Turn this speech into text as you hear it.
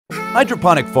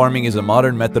Hydroponic farming is a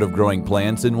modern method of growing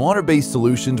plants in water-based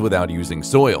solutions without using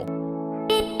soil.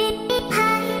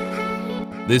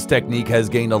 This technique has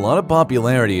gained a lot of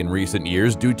popularity in recent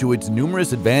years due to its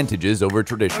numerous advantages over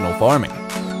traditional farming.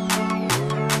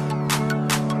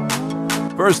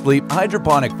 Firstly,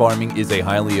 hydroponic farming is a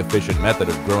highly efficient method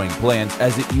of growing plants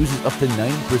as it uses up to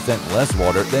 90% less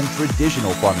water than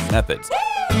traditional farming methods.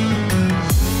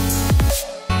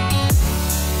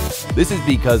 This is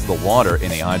because the water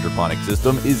in a hydroponic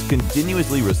system is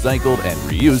continuously recycled and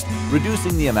reused,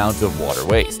 reducing the amount of water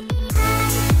waste.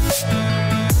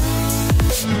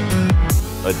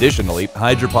 Additionally,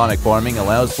 hydroponic farming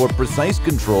allows for precise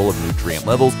control of nutrient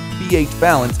levels, pH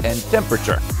balance, and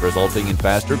temperature, resulting in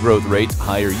faster growth rates,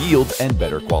 higher yields, and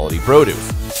better quality produce.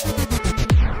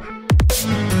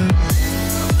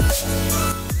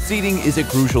 Seeding is a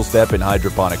crucial step in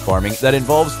hydroponic farming that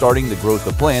involves starting the growth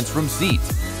of plants from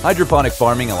seeds. Hydroponic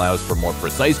farming allows for more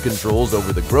precise controls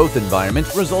over the growth environment,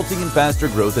 resulting in faster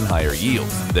growth and higher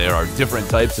yields. There are different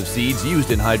types of seeds used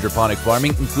in hydroponic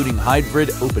farming, including hybrid,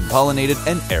 open-pollinated,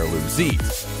 and heirloom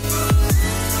seeds.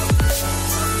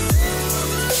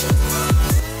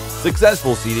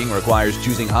 Successful seeding requires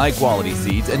choosing high-quality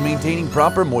seeds and maintaining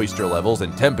proper moisture levels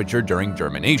and temperature during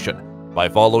germination. By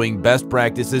following best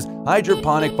practices,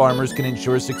 hydroponic farmers can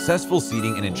ensure successful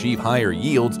seeding and achieve higher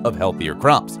yields of healthier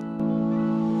crops.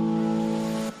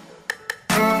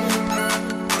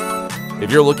 If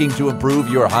you're looking to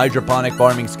improve your hydroponic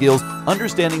farming skills,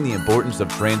 understanding the importance of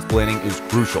transplanting is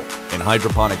crucial. In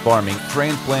hydroponic farming,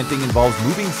 transplanting involves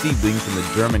moving seedlings from the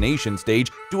germination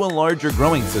stage to a larger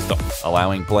growing system,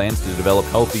 allowing plants to develop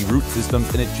healthy root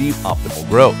systems and achieve optimal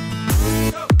growth.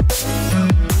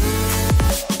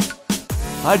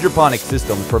 Hydroponic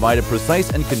systems provide a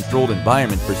precise and controlled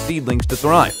environment for seedlings to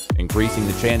thrive, increasing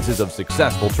the chances of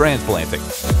successful transplanting.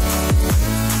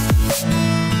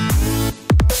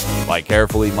 By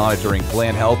carefully monitoring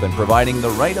plant health and providing the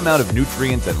right amount of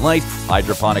nutrients and light,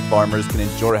 hydroponic farmers can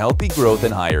ensure healthy growth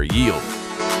and higher yield.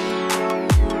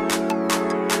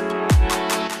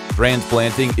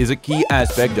 Transplanting is a key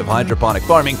aspect of hydroponic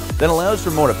farming that allows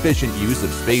for more efficient use of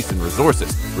space and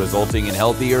resources, resulting in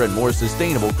healthier and more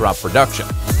sustainable crop production.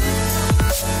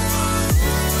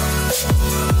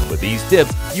 With these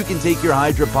tips, you can take your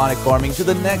hydroponic farming to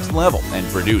the next level and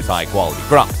produce high-quality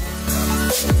crops.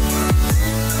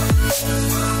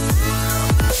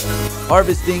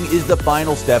 Harvesting is the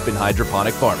final step in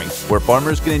hydroponic farming, where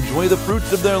farmers can enjoy the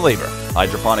fruits of their labor.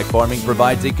 Hydroponic farming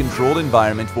provides a controlled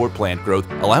environment for plant growth,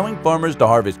 allowing farmers to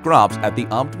harvest crops at the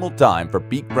optimal time for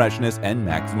peak freshness and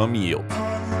maximum yield.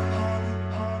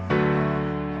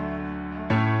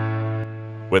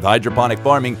 With hydroponic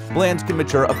farming, plants can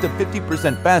mature up to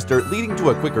 50% faster, leading to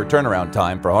a quicker turnaround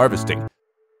time for harvesting.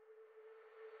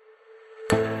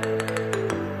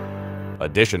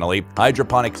 Additionally,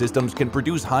 hydroponic systems can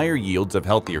produce higher yields of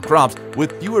healthier crops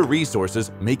with fewer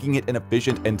resources, making it an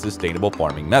efficient and sustainable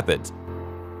farming method.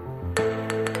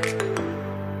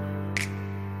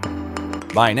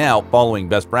 By now, following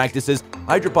best practices,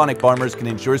 hydroponic farmers can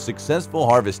ensure successful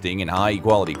harvesting and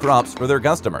high-quality crops for their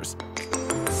customers.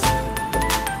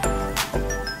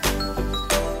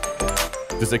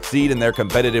 To succeed in their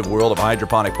competitive world of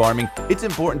hydroponic farming, it's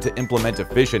important to implement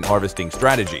efficient harvesting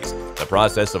strategies. The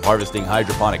process of harvesting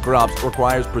hydroponic crops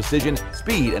requires precision,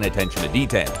 speed, and attention to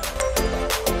detail.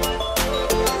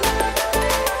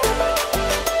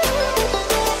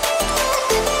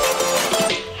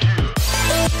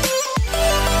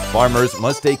 Farmers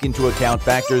must take into account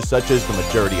factors such as the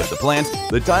maturity of the plant,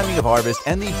 the timing of harvest,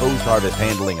 and the post-harvest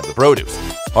handling of the produce.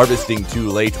 Harvesting too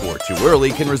late or too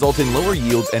early can result in lower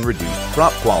yields and reduced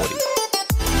crop quality.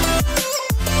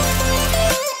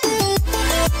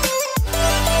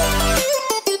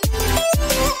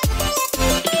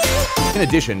 In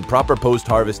addition, proper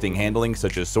post-harvesting handling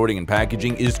such as sorting and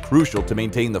packaging is crucial to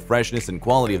maintain the freshness and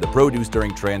quality of the produce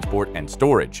during transport and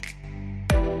storage.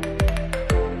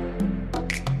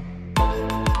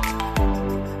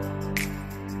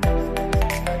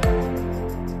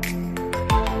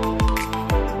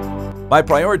 By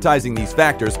prioritizing these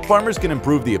factors, farmers can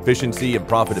improve the efficiency and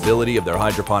profitability of their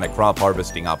hydroponic crop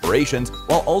harvesting operations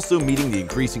while also meeting the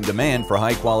increasing demand for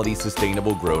high-quality,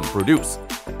 sustainable grown produce.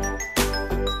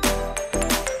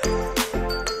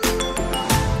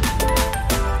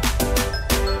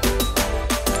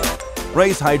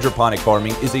 Rice hydroponic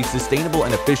farming is a sustainable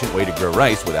and efficient way to grow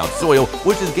rice without soil,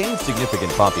 which has gained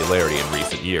significant popularity in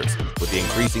recent years. With the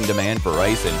increasing demand for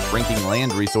rice and shrinking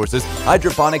land resources,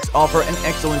 hydroponics offer an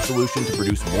excellent solution to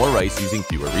produce more rice using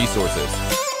fewer resources.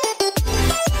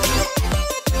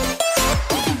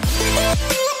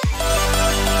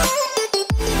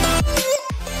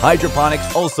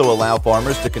 Hydroponics also allow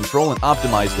farmers to control and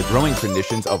optimize the growing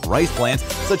conditions of rice plants,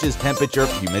 such as temperature,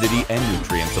 humidity, and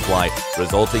nutrient supply,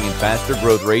 resulting in faster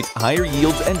growth rates, higher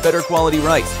yields, and better quality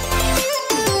rice.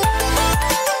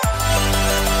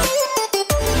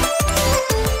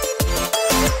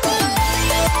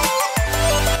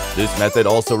 This method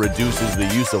also reduces the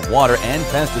use of water and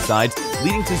pesticides,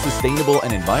 leading to sustainable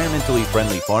and environmentally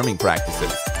friendly farming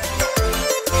practices.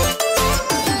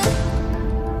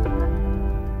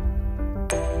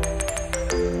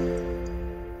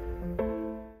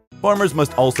 Farmers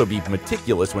must also be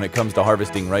meticulous when it comes to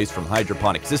harvesting rice from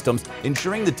hydroponic systems,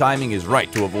 ensuring the timing is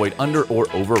right to avoid under- or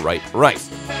overripe rice.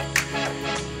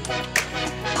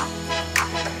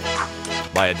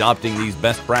 By adopting these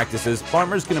best practices,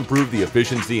 farmers can improve the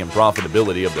efficiency and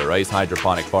profitability of their rice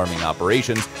hydroponic farming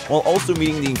operations, while also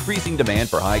meeting the increasing demand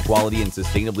for high-quality and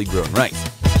sustainably grown rice.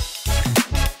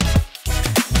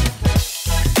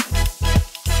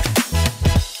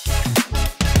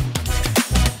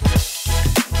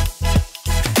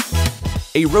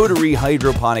 A rotary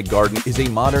hydroponic garden is a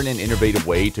modern and innovative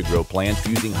way to grow plants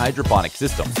using hydroponic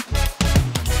systems.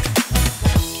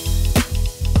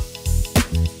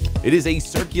 It is a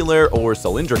circular or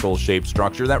cylindrical shaped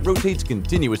structure that rotates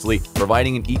continuously,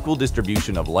 providing an equal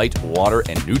distribution of light, water,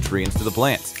 and nutrients to the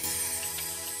plants.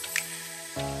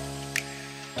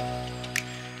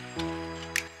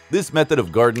 This method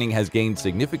of gardening has gained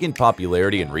significant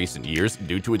popularity in recent years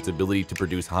due to its ability to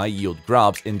produce high-yield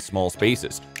crops in small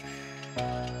spaces.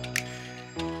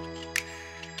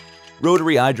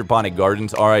 Rotary hydroponic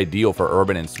gardens are ideal for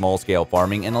urban and small-scale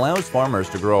farming and allows farmers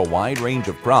to grow a wide range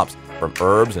of crops, from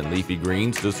herbs and leafy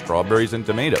greens to strawberries and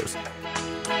tomatoes.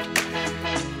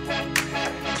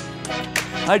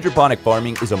 Hydroponic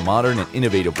farming is a modern and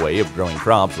innovative way of growing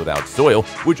crops without soil,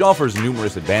 which offers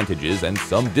numerous advantages and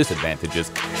some disadvantages.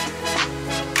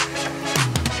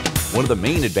 One of the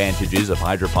main advantages of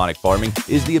hydroponic farming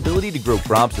is the ability to grow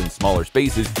crops in smaller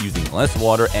spaces using less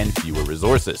water and fewer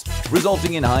resources,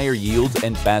 resulting in higher yields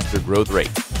and faster growth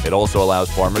rates. It also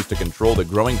allows farmers to control the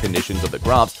growing conditions of the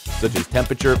crops, such as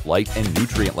temperature, light, and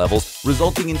nutrient levels,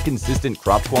 resulting in consistent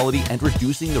crop quality and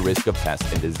reducing the risk of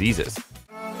pests and diseases.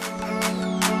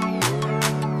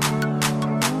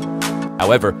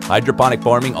 However, hydroponic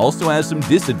farming also has some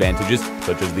disadvantages,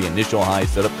 such as the initial high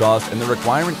setup costs and the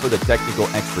requirement for the technical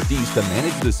expertise to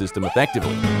manage the system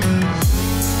effectively.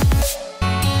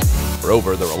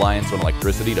 Moreover, the reliance on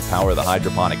electricity to power the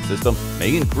hydroponic system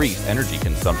may increase energy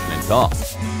consumption and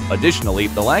costs. Additionally,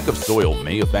 the lack of soil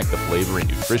may affect the flavor and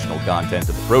nutritional content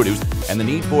of the produce, and the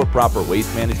need for proper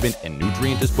waste management and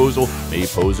nutrient disposal may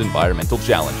pose environmental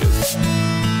challenges.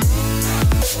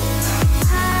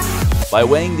 By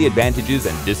weighing the advantages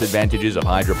and disadvantages of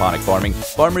hydroponic farming,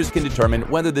 farmers can determine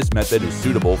whether this method is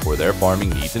suitable for their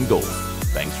farming needs and goals.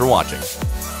 Thanks for watching.